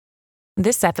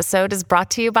This episode is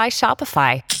brought to you by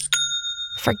Shopify.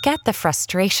 Forget the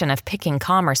frustration of picking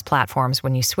commerce platforms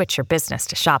when you switch your business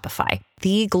to Shopify,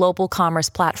 the global commerce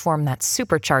platform that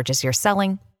supercharges your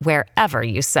selling wherever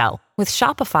you sell. With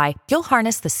Shopify, you'll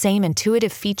harness the same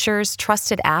intuitive features,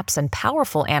 trusted apps, and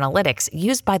powerful analytics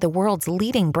used by the world's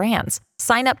leading brands.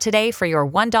 Sign up today for your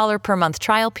 $1 per month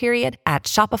trial period at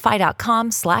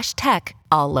shopify.com/tech,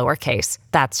 all lowercase.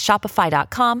 That's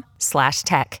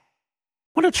shopify.com/tech.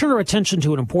 I want to turn our attention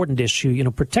to an important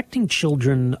issue, protecting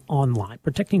children online,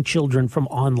 protecting children from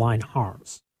online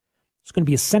harms. There's going to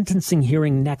be a sentencing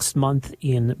hearing next month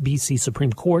in BC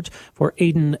Supreme Court for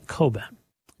Aiden Coban.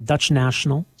 Dutch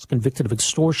national is convicted of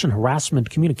extortion, harassment,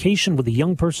 communication with a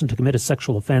young person to commit a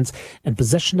sexual offense, and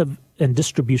possession of and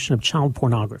distribution of child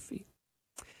pornography.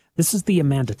 This is the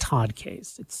Amanda Todd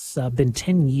case. It's been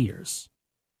 10 years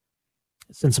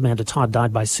since Amanda Todd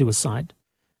died by suicide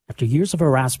after years of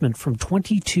harassment from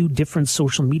 22 different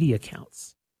social media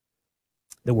accounts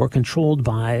that were controlled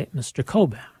by Mr.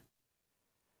 Coban.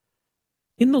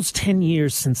 In those 10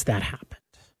 years since that happened,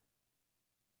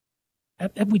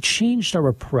 have we changed our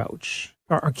approach?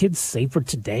 Are our kids safer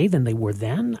today than they were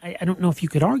then? I don't know if you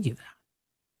could argue that.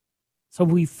 So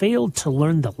we failed to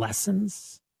learn the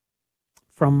lessons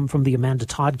from the Amanda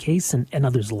Todd case and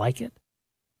others like it.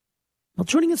 Well,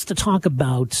 joining us to talk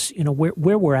about,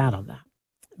 where we're at on that.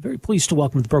 Very pleased to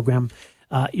welcome to the program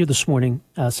here this morning,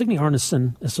 Signe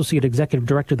Arneson, Associate Executive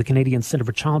Director of the Canadian Centre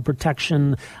for Child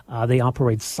Protection. They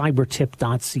operate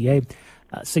cybertip.ca.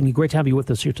 Signe, great to have you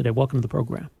with us here today. Welcome to the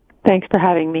program. Thanks for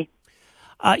having me.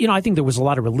 I think there was a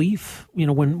lot of relief,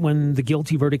 when the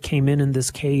guilty verdict came in this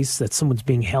case, that someone's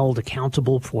being held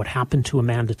accountable for what happened to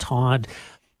Amanda Todd.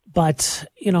 But,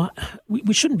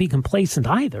 we shouldn't be complacent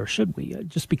either, should we?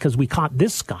 Just because we caught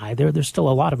this guy, there's still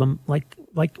a lot of them like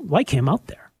him out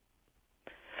there.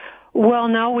 Well,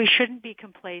 no, we shouldn't be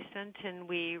complacent, and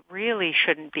we really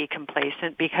shouldn't be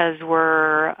complacent because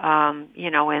we're, in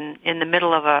the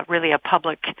middle of a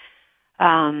public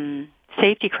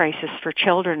safety crisis for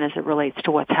children as it relates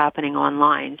to what's happening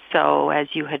online. So,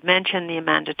 as you had mentioned, the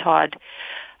Amanda Todd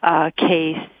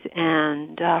case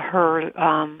and her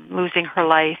losing her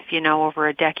life, over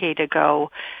a decade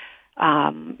ago,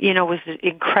 was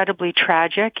incredibly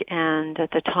tragic. And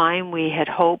at the time, we had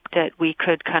hoped that we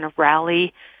could kind of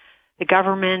rally the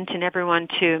government and everyone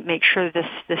to make sure this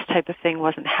type of thing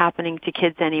wasn't happening to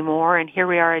kids anymore. And here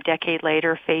we are a decade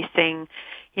later facing,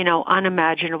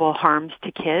 unimaginable harms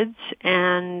to kids,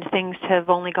 and things have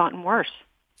only gotten worse.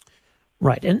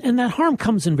 Right. And that harm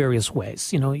comes in various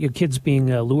ways. Your kids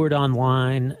being lured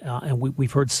online. And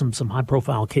we've heard some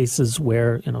high-profile cases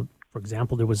where, for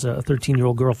example, there was a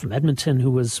 13-year-old girl from Edmonton who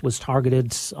was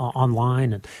targeted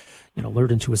online and,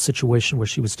 lured into a situation where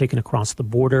she was taken across the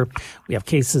border. We have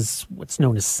cases, what's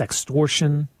known as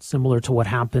sextortion, similar to what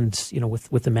happened,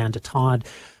 with Amanda Todd.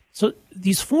 So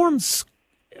these forms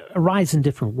arise in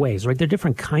different ways, right? There are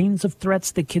different kinds of threats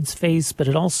that kids face, but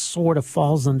it all sort of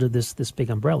falls under this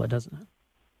big umbrella, doesn't it?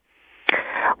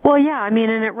 Well, yeah, and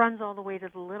it runs all the way to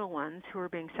the little ones who are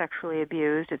being sexually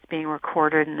abused. It's being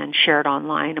recorded and then shared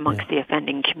online amongst the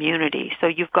offending community. So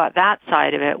you've got that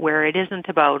side of it where it isn't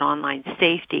about online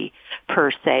safety per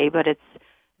se, but it's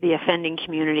the offending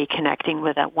community connecting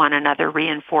with one another,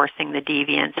 reinforcing the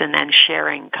deviance, and then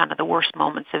sharing kind of the worst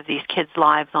moments of these kids'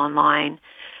 lives online,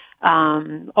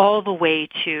 all the way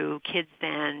to kids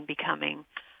then becoming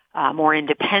more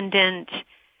independent,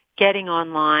 getting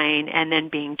online, and then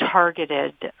being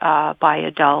targeted by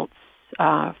adults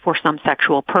for some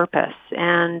sexual purpose.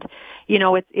 And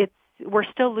we're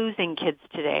still losing kids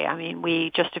today. We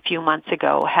just a few months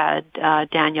ago had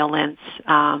Daniel Lintz,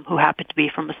 who happened to be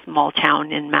from a small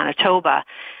town in Manitoba,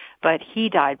 but he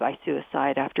died by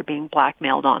suicide after being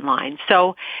blackmailed online.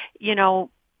 So,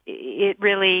 it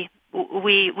really...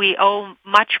 We owe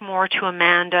much more to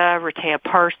Amanda, Rehtaeh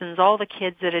Parsons, all the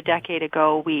kids that a decade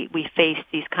ago we faced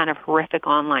these kind of horrific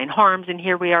online harms, and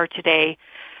here we are today,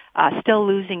 still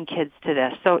losing kids to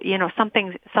this. So,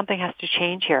 something has to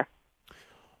change here.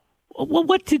 Well,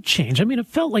 what did change? It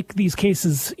felt like these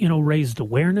cases, raised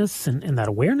awareness, and that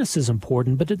awareness is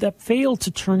important, but did that fail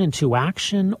to turn into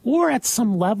action? Or at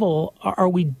some level, are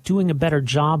we doing a better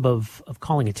job of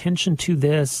calling attention to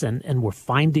this, and we're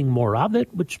finding more of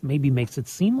it, which maybe makes it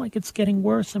seem like it's getting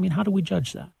worse? How do we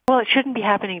judge that? Well, it shouldn't be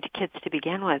happening to kids to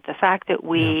begin with. The fact that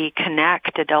we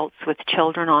connect adults with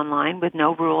children online with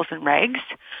no rules and regs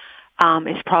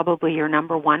is probably your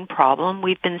number one problem.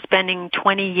 We've been spending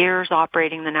 20 years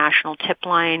operating the national tip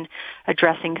line,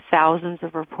 addressing thousands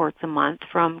of reports a month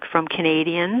from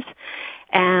Canadians,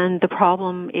 and the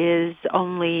problem is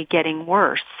only getting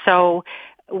worse. So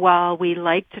while we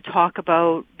like to talk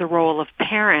about the role of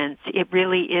parents, it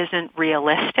really isn't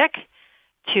realistic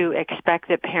to expect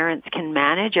that parents can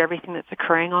manage everything that's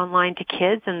occurring online to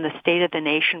kids, and the state of the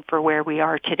nation for where we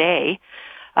are today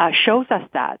shows us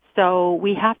that. So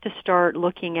we have to start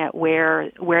looking at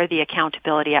where the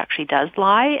accountability actually does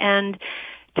lie, and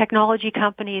technology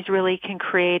companies really can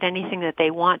create anything that they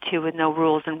want to with no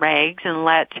rules and regs and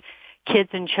let kids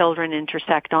and children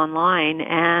intersect online,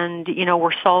 and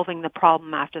we're solving the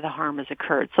problem after the harm has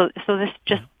occurred. So this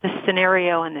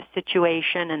scenario and this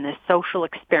situation and this social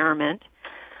experiment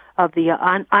of the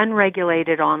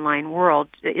unregulated online world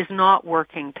is not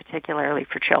working particularly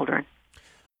for children.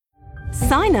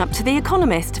 Sign up to The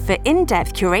Economist for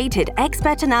in-depth curated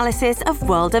expert analysis of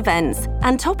world events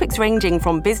and topics ranging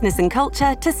from business and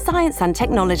culture to science and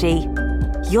technology.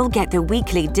 You'll get the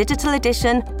weekly digital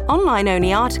edition,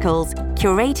 online-only articles,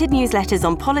 curated newsletters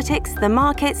on politics, the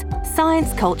markets,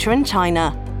 science, culture and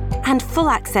China, and full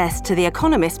access to The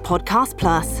Economist Podcast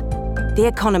Plus. The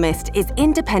Economist is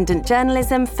independent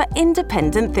journalism for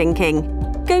independent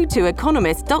thinking. Go to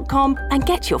economist.com and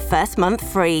get your first month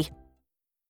free.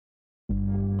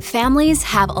 Families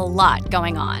have a lot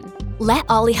going on. Let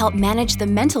Ollie help manage the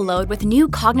mental load with new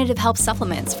cognitive health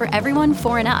supplements for everyone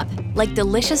 4 and up, like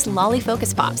delicious Lolly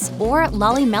Focus Pops or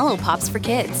Lolly Mellow Pops for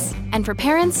kids. And for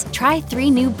parents, try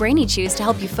 3 new Brainy Chews to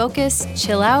help you focus,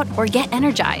 chill out, or get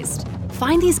energized.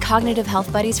 Find these cognitive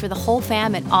health buddies for the whole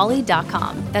fam at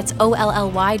ollie.com. That's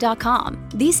OLLY.com.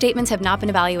 These statements have not been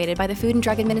evaluated by the Food and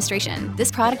Drug Administration.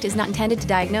 This product is not intended to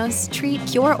diagnose, treat,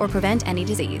 cure, or prevent any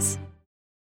disease.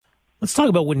 Let's talk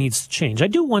about what needs to change. I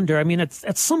do wonder,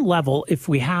 at some level, if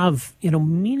we have,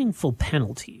 meaningful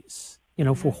penalties,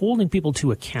 for holding people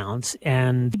to account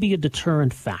and be a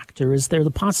deterrent factor, is there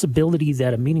the possibility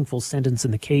that a meaningful sentence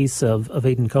in the case of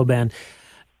Aidan Coban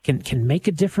can make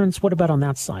a difference? What about on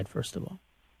that side, first of all?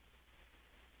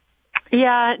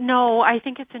 Yeah, no, I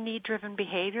think it's a need-driven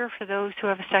behavior for those who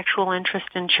have a sexual interest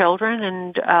in children,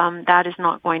 and that is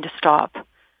not going to stop.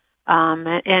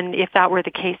 And if that were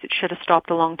the case, it should have stopped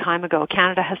a long time ago.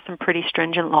 Canada has some pretty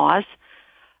stringent laws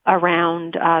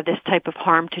around this type of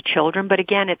harm to children, but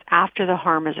again, it's after the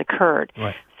harm has occurred.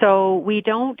 Right. So we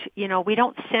don't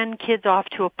send kids off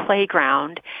to a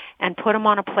playground and put them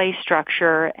on a play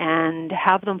structure and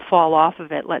have them fall off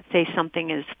of it. Let's say something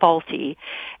is faulty,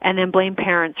 and then blame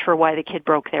parents for why the kid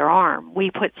broke their arm. We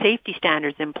put safety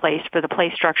standards in place for the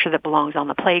play structure that belongs on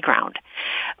the playground.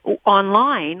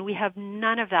 Online, we have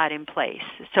none of that in place.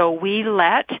 So we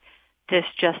let this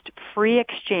just free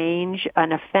exchange.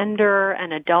 An offender,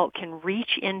 an adult can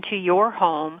reach into your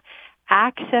home,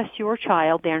 access your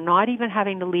child. They're not even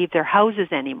having to leave their houses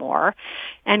anymore,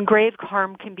 and grave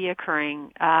harm can be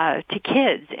occurring to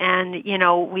kids. And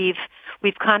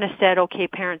we've kind of said, okay,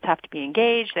 parents have to be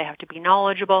engaged, they have to be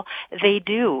knowledgeable. They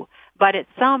do, but at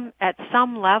some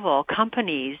level,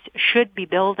 companies should be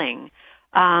building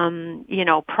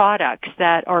products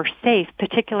that are safe,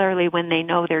 particularly when they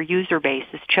know their user base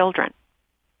is children.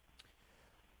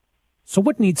 So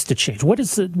what needs to change? What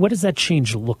does that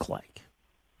change look like?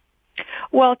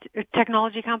 Well,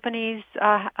 technology companies,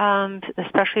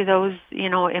 especially those,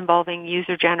 involving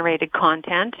user-generated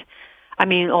content. A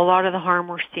lot of the harm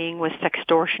we're seeing with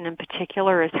sextortion in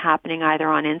particular is happening either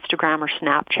on Instagram or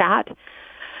Snapchat.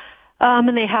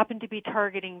 And they happen to be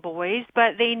targeting boys,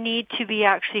 but they need to be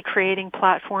actually creating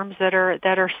platforms that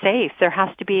are safe. There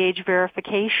has to be age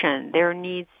verification. There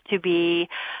needs to be,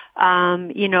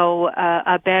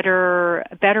 a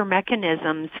better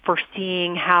mechanisms for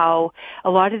seeing how a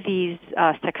lot of these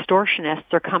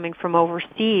sextortionists are coming from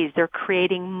overseas. They're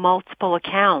creating multiple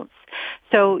accounts.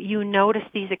 So you notice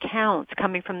these accounts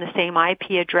coming from the same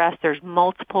IP address. There's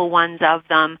multiple ones of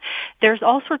them. There's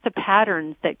all sorts of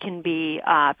patterns that can be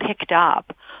picked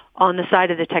up on the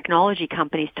side of the technology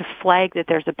companies to flag that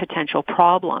there's a potential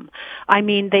problem.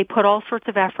 They put all sorts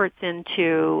of efforts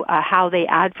into how they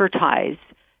advertise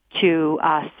to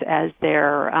us as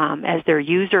their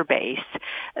user base.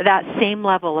 That same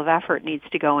level of effort needs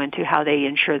to go into how they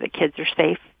ensure that kids are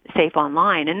safe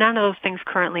online. And none of those things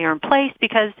currently are in place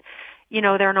because,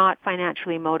 they're not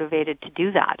financially motivated to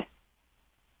do that.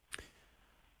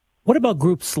 What about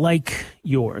groups like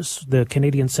yours, the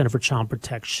Canadian Centre for Child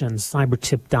Protection,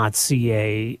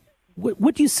 cybertip.ca?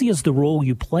 What do you see as the role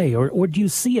you play? Or do you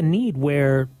see a need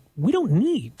where we don't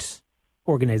need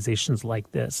organizations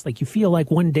like this? Like you feel like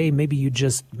one day maybe you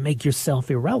just make yourself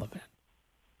irrelevant?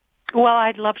 Well,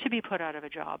 I'd love to be put out of a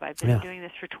job. I've been doing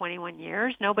this for 21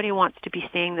 years. Nobody wants to be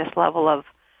seeing this level of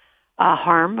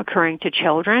harm occurring to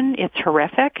children. It's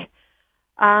horrific.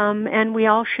 And we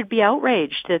all should be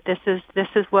outraged that this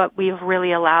is what we've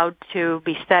really allowed to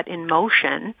be set in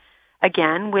motion,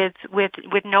 again, with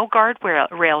no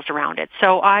guardrails around it.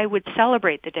 So I would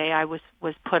celebrate the day I was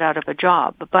put out of a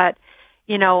job. But,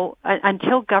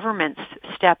 until governments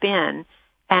step in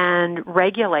and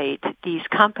regulate these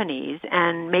companies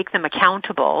and make them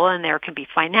accountable, and there can be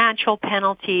financial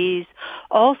penalties,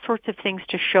 all sorts of things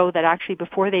to show that actually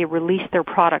before they release their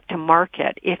product to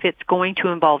market, if it's going to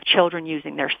involve children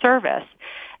using their service,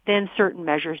 then certain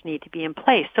measures need to be in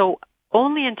place. So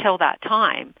only until that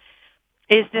time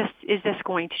is this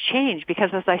going to change? Because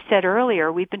as I said earlier,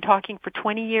 we've been talking for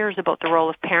 20 years about the role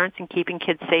of parents in keeping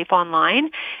kids safe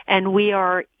online, and we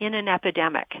are in an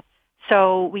epidemic.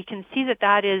 So we can see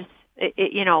that is,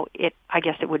 I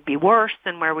guess it would be worse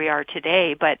than where we are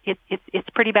today, but it's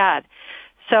pretty bad.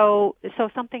 So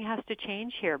something has to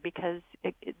change here because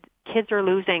kids are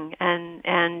losing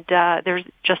and there's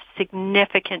just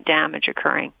significant damage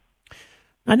occurring.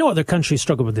 I know other countries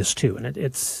struggle with this too, and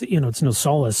it's no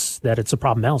solace that it's a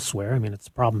problem elsewhere. I mean, it's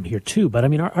a problem here too. But I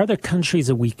mean, are there countries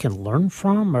that we can learn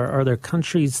from, or are there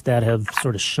countries that have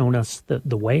sort of shown us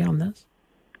the way on this?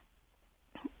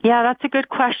 Yeah, that's a good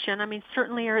question. I mean,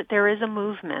 certainly there is a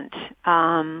movement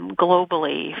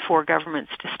globally for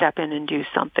governments to step in and do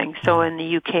something. So in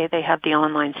the UK, they have the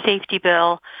online safety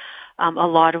bill. A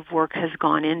lot of work has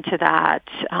gone into that.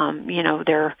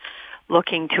 They're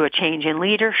looking to a change in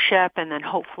leadership, and then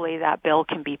hopefully that bill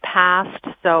can be passed.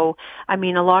 So, I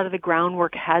mean, a lot of the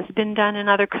groundwork has been done in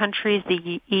other countries.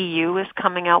 The EU is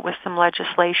coming out with some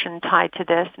legislation tied to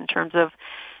this in terms of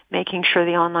making sure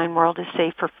the online world is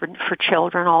safe for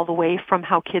children, all the way from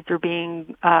how kids are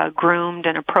being groomed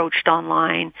and approached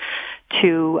online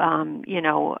to,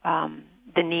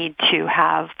 the need to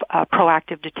have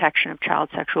proactive detection of child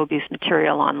sexual abuse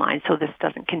material online so this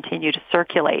doesn't continue to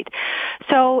circulate.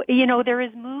 So, there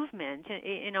is movement.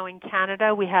 In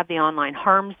Canada, we have the online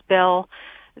harms bill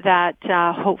that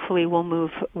hopefully will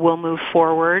move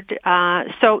forward.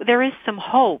 So there is some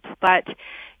hope, but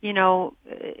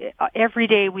every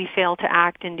day we fail to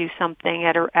act and do something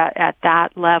at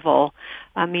that level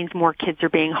means more kids are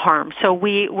being harmed. So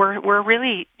we're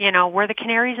really, we're the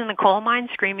canaries in the coal mine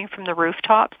screaming from the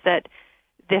rooftops that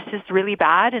this is really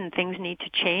bad and things need to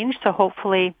change. So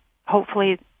hopefully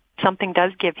something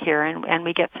does give here and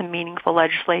we get some meaningful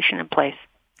legislation in place.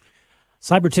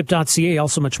 Cybertip.ca,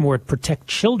 also much more at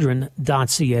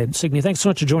protectchildren.ca. Signe, thanks so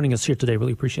much for joining us here today.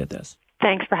 Really appreciate this.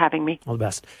 Thanks for having me. All the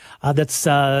best. That's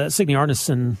Signe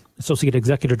Arneson, Associate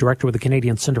Executive Director with the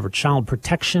Canadian Centre for Child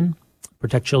Protection,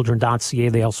 protectchildren.ca.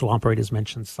 They also operate, as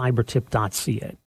mentioned, cybertip.ca.